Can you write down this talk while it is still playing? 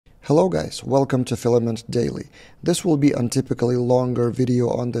Hello guys, welcome to Filament Daily. This will be a typically longer video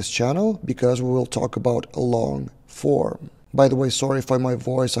on this channel because we will talk about a long form. By the way, sorry for my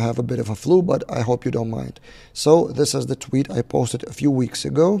voice, I have a bit of a flu, but I hope you don't mind. So this is the tweet I posted a few weeks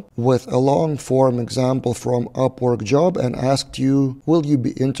ago with a long form example from Upwork job and asked you, will you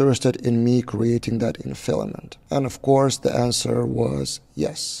be interested in me creating that in Filament? And of course the answer was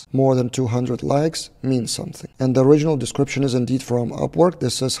yes. More than 200 likes means something. And the original description is indeed from Upwork.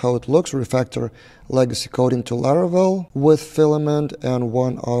 This is how it looks: refactor legacy code into Laravel with Filament, and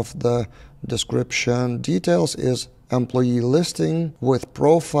one of the description details is employee listing with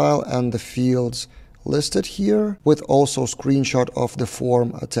profile and the fields listed here, with also screenshot of the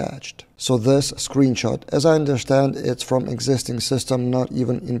form attached. So this screenshot, as I understand, it's from existing system, not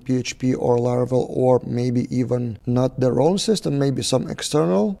even in PHP or Laravel, or maybe even not their own system, maybe some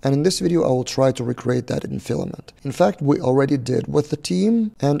external. And in this video, I will try to recreate that in Filament. In fact, we already did with the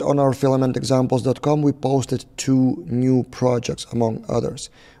team, and on our filamentexamples.com, we posted 2 new projects among others.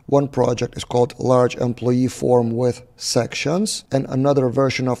 One project is called Large Employee Form with Sections, and another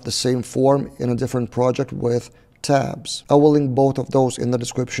version of the same form in a different project with tabs. I will link both of those in the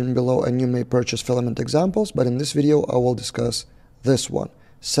description below, and you may purchase Filament examples, but in this video I will discuss this one,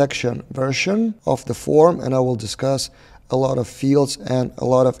 section version of the form, and I will discuss a lot of fields and a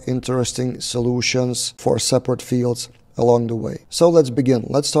lot of interesting solutions for separate fields along the way. So let's begin.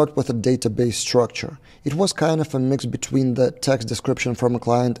 Let's start with a database structure. It was kind of a mix between the text description from a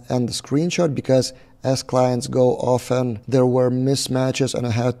client and the screenshot, because as clients go, often there were mismatches and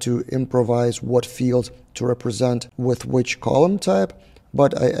I had to improvise what fields to represent with which column type,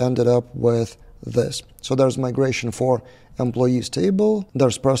 but I ended up with this. So there's migration for employees table,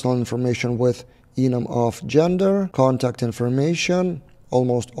 there's personal information with enum of gender, contact information,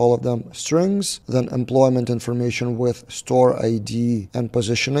 almost all of them strings, then employment information with store ID and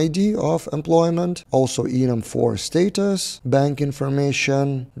position ID of employment, also enum for status, bank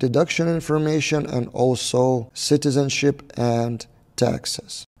information, deduction information, and also citizenship and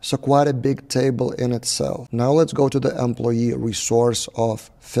taxes. So quite a big table in itself. Now let's go to the employee resource of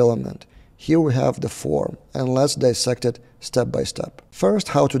Filament. Here we have the form, and let's dissect it step by step. First,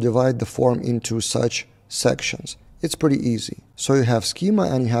 how to divide the form into such sections. It's pretty easy. So you have schema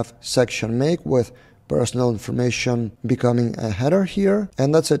and you have section make with personal information becoming a header here.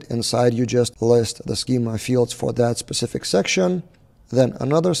 And that's it. Inside you just list the schema fields for that specific section, then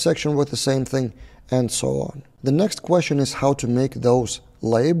another section with the same thing, and so on. The next question is how to make those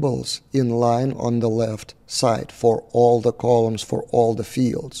labels inline on the left side for all the columns, for all the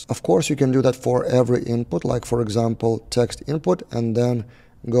fields. Of course, you can do that for every input, like for example, text input, and then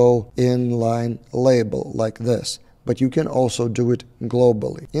go inline label like this. But you can also do it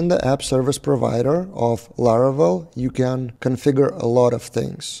globally. In the app service provider of Laravel, you can configure a lot of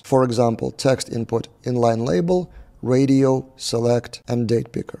things. For example, text input, inline label, radio, select, and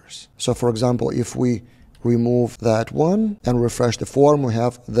date pickers. So for example, if we remove that one and refresh the form, we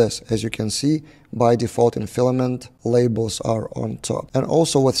have this. As you can see, by default in Filament, labels are on top. And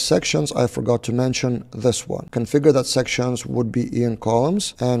also with sections, I forgot to mention this one. Configure that sections would be in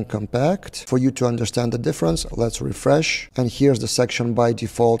columns and compact. For you to understand the difference, let's refresh. And here's the section by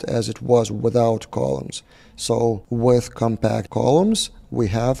default as it was without columns. So with compact columns, we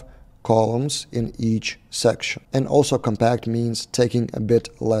have columns in each section. And also compact means taking a bit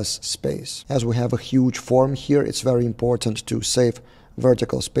less space. As we have a huge form here, it's very important to save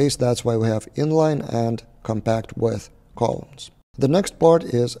vertical space. That's why we have inline and compact with columns. The next part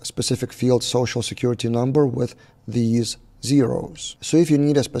is specific field social security number with these zeros. So if you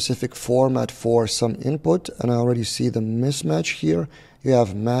need a specific format for some input, and I already see the mismatch here, you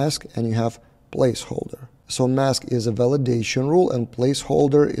have mask and you have placeholder. So mask is a validation rule and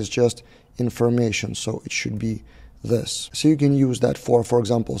placeholder is just information. So it should be this. So you can use that for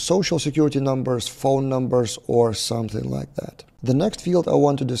example, social security numbers, phone numbers, or something like that. The next field I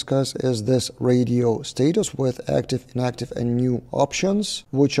want to discuss is this radio status with active, inactive, and new options,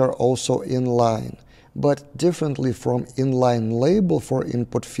 which are also inline, but differently from inline label for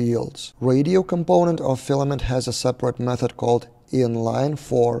input fields. Radio component of Filament has a separate method called inline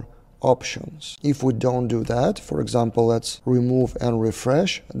for options. If we don't do that, for example, let's remove and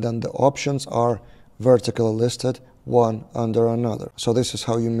refresh, then the options are vertically listed one under another. So this is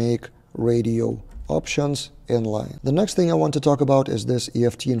how you make radio options inline. The next thing I want to talk about is this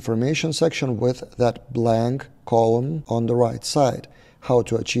EFT information section with that blank column on the right side. How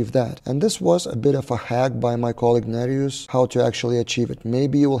to achieve that. And this was a bit of a hack by my colleague Nereus, how to actually achieve it.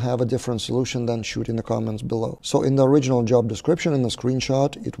 Maybe you will have a different solution, then shoot in the comments below. So in the original job description in the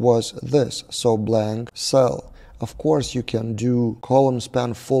screenshot, it was this. So blank cell. Of course, you can do column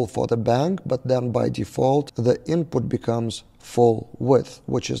span full for the bank, but then by default, the input becomes full width,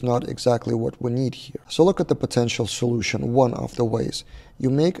 which is not exactly what we need here. So look at the potential solution, one of the ways. You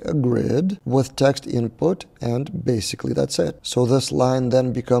make a grid with text input, and basically that's it. So this line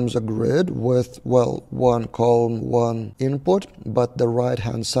then becomes a grid with, well, one column, one input, but the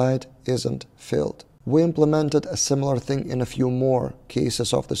right-hand side isn't filled. We implemented a similar thing in a few more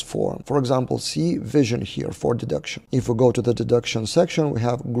cases of this form. For example, see vision here for deduction. If we go to the deduction section, we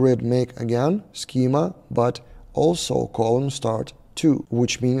have grid make again, schema, but also column start 2,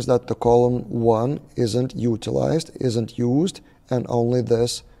 which means that the column 1 isn't utilized, isn't used, and only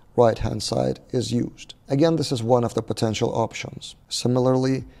this right-hand side is used. Again, this is one of the potential options.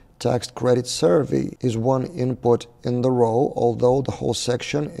 Similarly, text credit survey is one input in the row, although the whole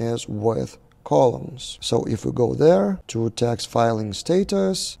section is with columns. So if we go there to text filing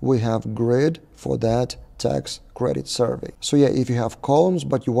status, we have grid for that text credit survey. So yeah, if you have columns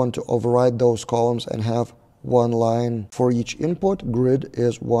but you want to override those columns and have one line for each input, grid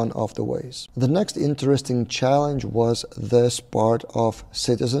is one of the ways. The next interesting challenge was this part of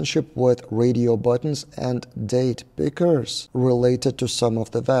citizenship with radio buttons and date pickers related to some of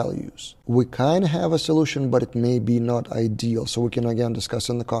the values. We kind of have a solution, but it may be not ideal, so we can again discuss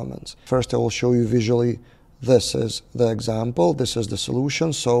in the comments. First, I will show you visually. This is the example, this is the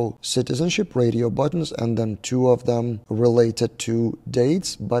solution. So citizenship, radio buttons, and then 2 of them related to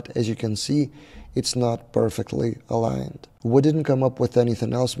dates, but as you can see, it's not perfectly aligned. We didn't come up with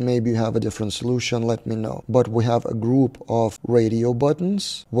anything else. Maybe you have a different solution, let me know. But we have a group of radio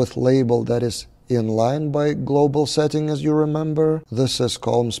buttons with label that is inline by global setting, as you remember. This is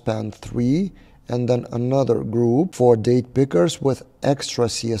column span 3. And then another group for date pickers with extra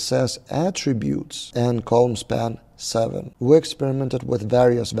CSS attributes and column span 7. We experimented with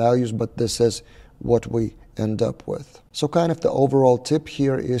various values, but this is what we end up with. So kind of the overall tip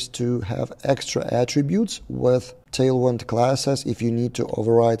here is to have extra attributes with Tailwind classes if you need to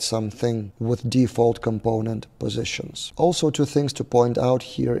override something with default component positions. Also, 2 things to point out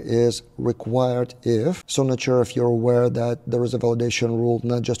here is required if. So not sure if you're aware that there is a validation rule,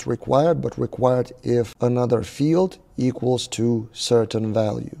 not just required, but required if another field equals to certain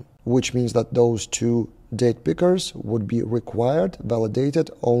value, which means that those 2 date pickers would be required,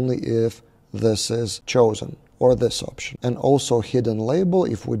 validated only if this is chosen, or this option. And also hidden label,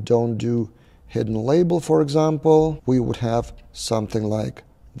 if we don't do hidden label, for example, we would have something like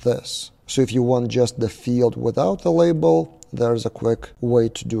this. So if you want just the field without the label, there's a quick way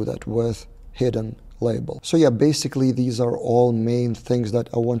to do that with hidden label. So yeah, basically these are all main things that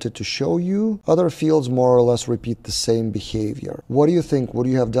I wanted to show you. Other fields more or less repeat the same behavior. What do you think? Would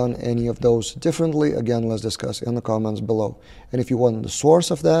you have done any of those differently? Again, let's discuss in the comments below. And if you want the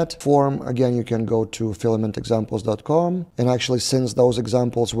source of that form, again, you can go to filamentexamples.com. And actually, since those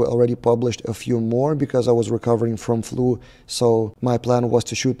examples were already published, a few more because I was recovering from flu. So my plan was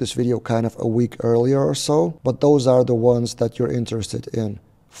to shoot this video kind of a week earlier or so. But those are the ones that you're interested in.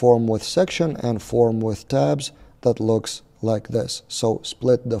 Form with section and form with tabs that looks like this. So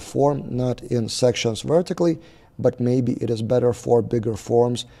split the form not in sections vertically, but maybe it is better for bigger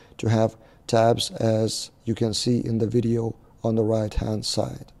forms to have tabs, as you can see in the video on the right hand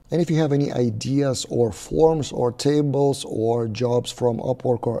side. And if you have any ideas or forms or tables or jobs from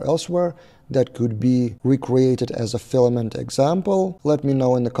Upwork or elsewhere that could be recreated as a filament example, let me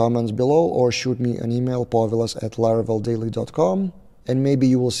know in the comments below or shoot me an email, povilas@laraveldaily.com. And maybe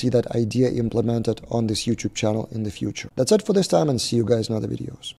you will see that idea implemented on this YouTube channel in the future. That's it for this time, and see you guys in other videos.